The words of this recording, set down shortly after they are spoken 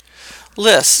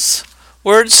Lists.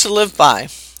 Words to live by.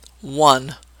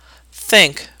 1.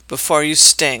 Think before you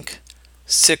stink.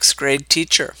 6th grade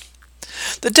teacher.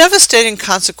 The devastating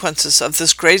consequences of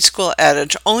this grade school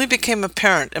adage only became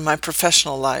apparent in my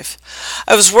professional life.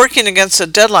 I was working against a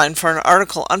deadline for an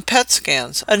article on PET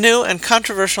scans, a new and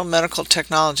controversial medical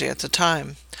technology at the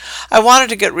time. I wanted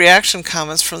to get reaction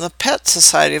comments from the PET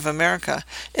Society of America.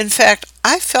 In fact,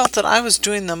 I felt that I was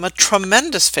doing them a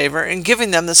tremendous favor in giving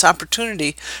them this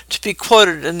opportunity to be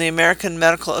quoted in the American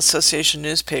Medical Association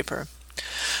newspaper.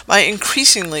 My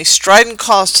increasingly strident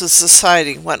calls to the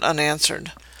society went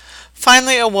unanswered.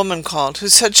 Finally, a woman called who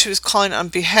said she was calling on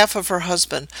behalf of her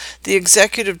husband, the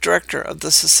executive director of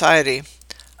the society.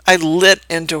 I lit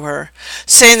into her,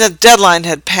 saying that the deadline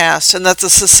had passed and that the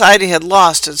society had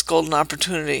lost its golden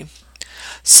opportunity.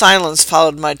 Silence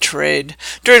followed my tirade,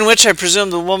 during which I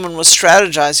presumed the woman was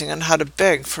strategizing on how to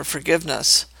beg for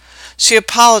forgiveness. She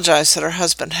apologized that her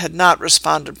husband had not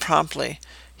responded promptly.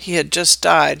 He had just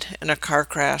died in a car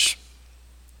crash.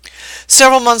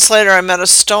 Several months later, I met a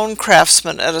stone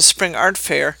craftsman at a spring art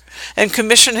fair and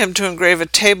commissioned him to engrave a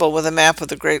table with a map of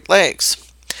the Great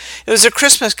Lakes. It was a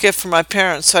Christmas gift for my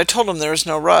parents, so I told him there was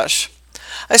no rush.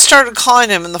 I started calling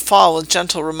him in the fall with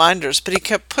gentle reminders, but he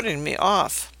kept putting me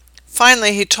off.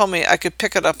 Finally, he told me I could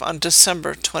pick it up on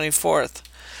December 24th.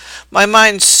 My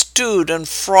mind stewed and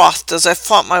frothed as I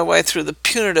fought my way through the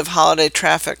punitive holiday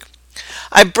traffic.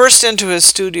 I burst into his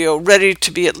studio, ready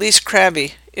to be at least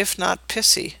crabby, if not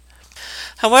pissy.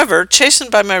 However, chastened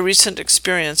by my recent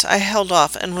experience, I held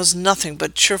off and was nothing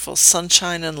but cheerful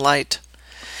sunshine and light.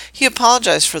 He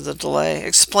apologized for the delay,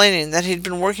 explaining that he'd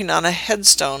been working on a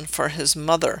headstone for his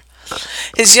mother.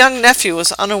 His young nephew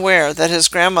was unaware that his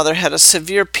grandmother had a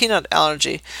severe peanut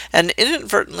allergy and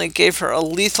inadvertently gave her a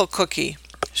lethal cookie.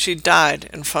 She died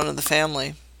in front of the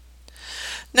family.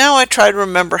 Now I try to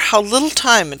remember how little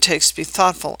time it takes to be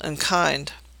thoughtful and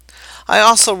kind. I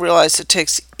also realize it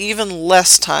takes even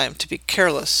less time to be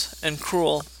careless and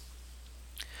cruel.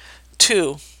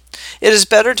 2. It is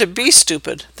better to be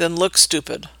stupid than look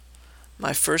stupid.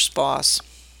 My first boss.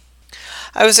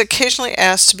 I was occasionally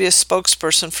asked to be a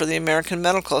spokesperson for the American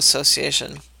Medical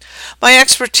Association. My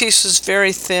expertise was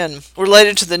very thin,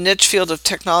 related to the niche field of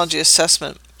technology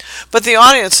assessment, but the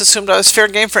audience assumed I was fair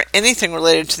game for anything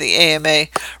related to the AMA,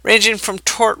 ranging from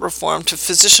tort reform to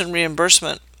physician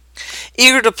reimbursement.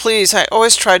 Eager to please, I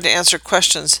always tried to answer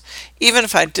questions, even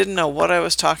if I didn't know what I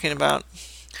was talking about.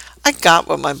 I got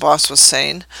what my boss was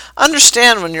saying.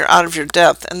 Understand when you're out of your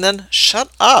depth, and then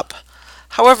shut up.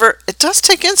 However, it does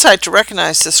take insight to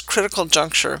recognize this critical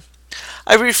juncture.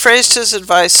 I rephrased his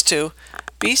advice to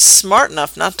be smart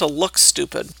enough not to look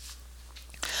stupid.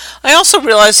 I also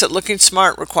realized that looking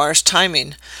smart requires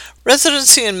timing.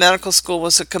 Residency in medical school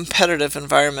was a competitive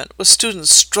environment, with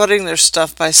students strutting their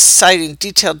stuff by citing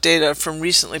detailed data from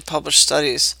recently published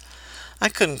studies. I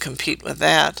couldn't compete with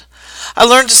that. I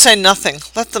learned to say nothing,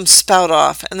 let them spout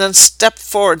off, and then step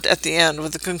forward at the end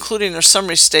with a concluding or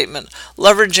summary statement,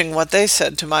 leveraging what they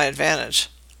said to my advantage.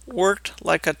 Worked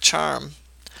like a charm.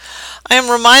 I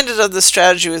am reminded of the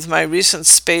strategy with my recent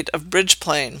spate of bridge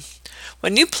playing.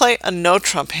 When you play a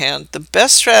no-trump hand, the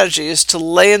best strategy is to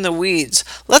lay in the weeds,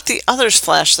 let the others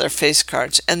flash their face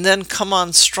cards, and then come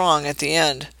on strong at the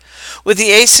end. With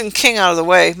the ace and king out of the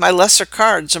way, my lesser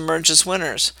cards emerge as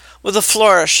winners. With a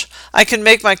flourish, I can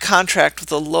make my contract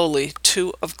with a lowly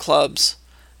 2 of clubs.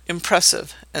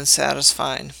 Impressive and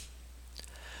satisfying.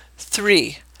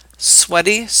 3.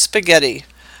 Sweaty Spaghetti.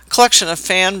 Collection of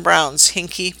Fan Brown's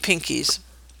Hinky Pinkies.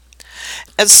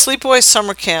 At Sleepaway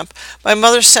Summer Camp, my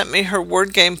mother sent me her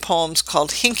word game poems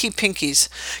called Hinky Pinkies,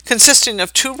 consisting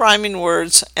of 2 rhyming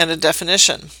words and a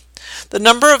definition. The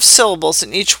number of syllables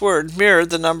in each word mirrored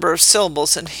the number of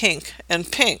syllables in hink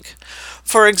and pink.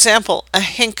 For example, a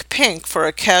hink pink for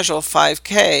a casual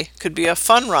 5K could be a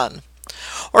fun run.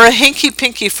 Or a hinky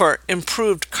pinky for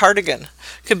improved cardigan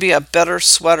could be a better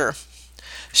sweater.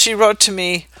 She wrote to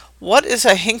me, "What is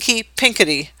a hinky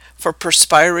pinkety for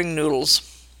perspiring noodles?"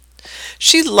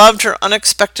 She loved her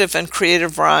unexpected and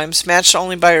creative rhymes, matched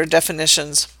only by her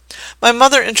definitions. My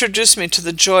mother introduced me to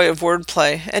the joy of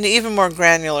wordplay, and even more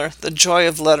granular, the joy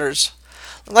of letters.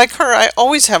 Like her, I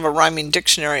always have a rhyming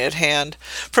dictionary at hand.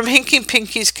 From Hinky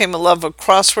Pinkies came a love of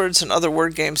crosswords and other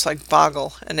word games like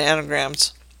Boggle and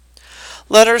anagrams.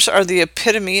 Letters are the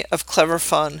epitome of clever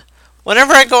fun.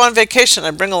 Whenever I go on vacation,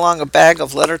 I bring along a bag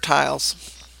of letter tiles.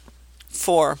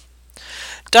 4.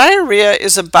 Diarrhea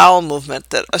is a bowel movement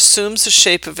that assumes the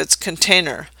shape of its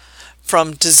container,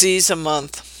 from Disease a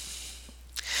Month.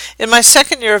 In my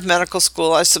second year of medical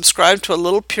school, I subscribed to a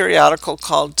little periodical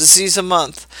called Disease a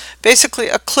Month, basically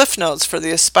a Cliff Notes for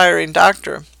the aspiring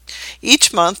doctor.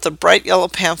 Each month, the bright yellow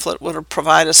pamphlet would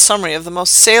provide a summary of the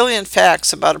most salient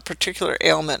facts about a particular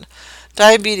ailment: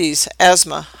 diabetes,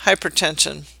 asthma,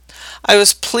 hypertension. I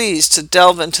was pleased to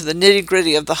delve into the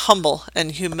nitty-gritty of the humble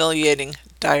and humiliating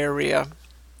diarrhea.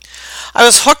 I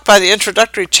was hooked by the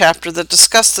introductory chapter that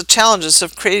discussed the challenges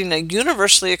of creating a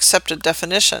universally accepted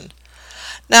definition.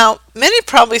 Now, many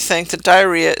probably think that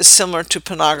diarrhea is similar to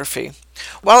pornography.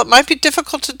 While it might be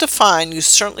difficult to define, you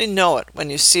certainly know it when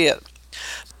you see it.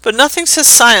 But nothing says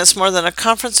science more than a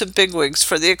conference of bigwigs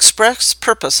for the express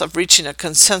purpose of reaching a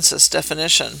consensus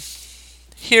definition.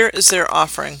 Here is their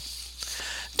offering.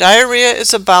 Diarrhea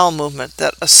is a bowel movement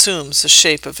that assumes the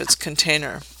shape of its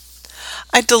container.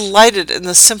 I delighted in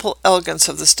the simple elegance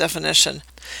of this definition.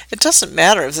 It doesn't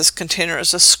matter if this container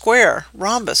is a square,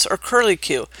 rhombus, or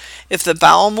curlicue. If the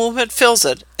bowel movement fills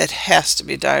it, it has to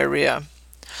be diarrhea.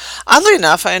 Oddly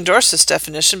enough, I endorse this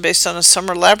definition based on a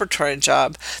summer laboratory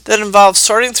job that involved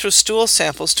sorting through stool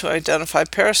samples to identify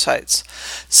parasites.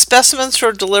 Specimens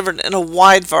were delivered in a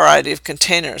wide variety of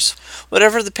containers,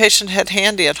 whatever the patient had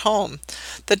handy at home.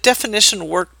 The definition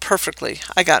worked perfectly.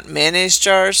 I got mayonnaise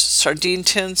jars, sardine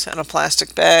tins, and a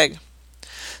plastic bag.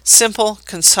 Simple,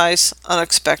 concise,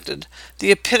 unexpected.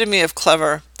 The epitome of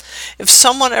clever. If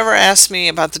someone ever asked me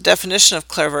about the definition of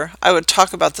clever, I would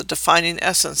talk about the defining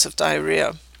essence of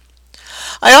diarrhea.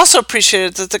 I also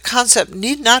appreciated that the concept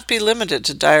need not be limited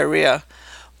to diarrhea.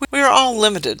 We are all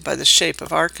limited by the shape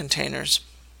of our containers.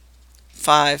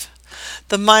 5.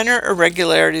 The minor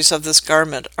irregularities of this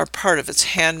garment are part of its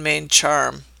handmade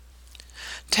charm.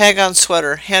 Tag-on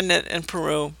sweater, hand-knit in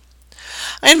Peru.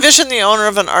 I envision the owner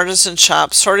of an artisan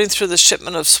shop sorting through the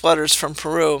shipment of sweaters from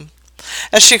Peru.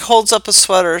 As she holds up a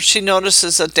sweater, she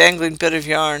notices a dangling bit of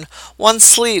yarn, one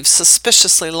sleeve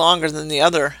suspiciously longer than the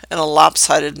other, and a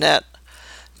lopsided net.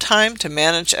 Time to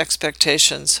manage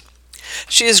expectations.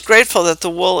 She is grateful that the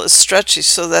wool is stretchy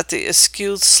so that the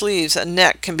askew sleeves and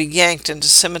neck can be yanked into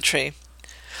symmetry.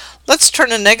 Let's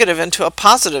turn a negative into a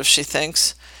positive, she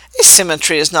thinks.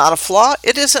 Asymmetry is not a flaw,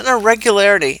 it is an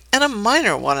irregularity, and a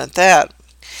minor one at that.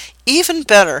 Even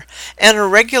better, an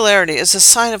irregularity is a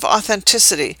sign of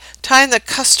authenticity, tying the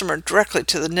customer directly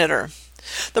to the knitter.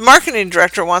 The marketing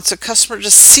director wants the customer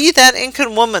to see that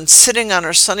Incan woman sitting on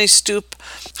her sunny stoop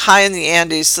high in the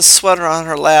Andes, the sweater on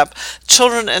her lap,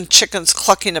 children and chickens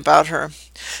clucking about her.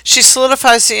 She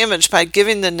solidifies the image by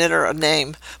giving the knitter a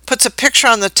name, puts a picture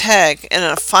on the tag, and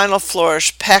in a final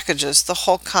flourish packages the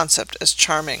whole concept as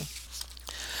charming.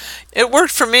 It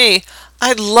worked for me.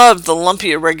 I loved the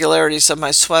lumpy irregularities of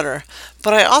my sweater,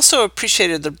 but I also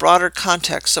appreciated the broader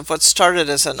context of what started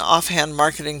as an offhand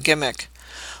marketing gimmick.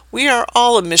 We are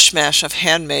all a mishmash of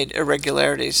handmade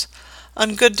irregularities.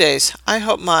 On good days, I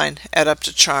hope mine add up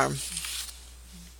to charm.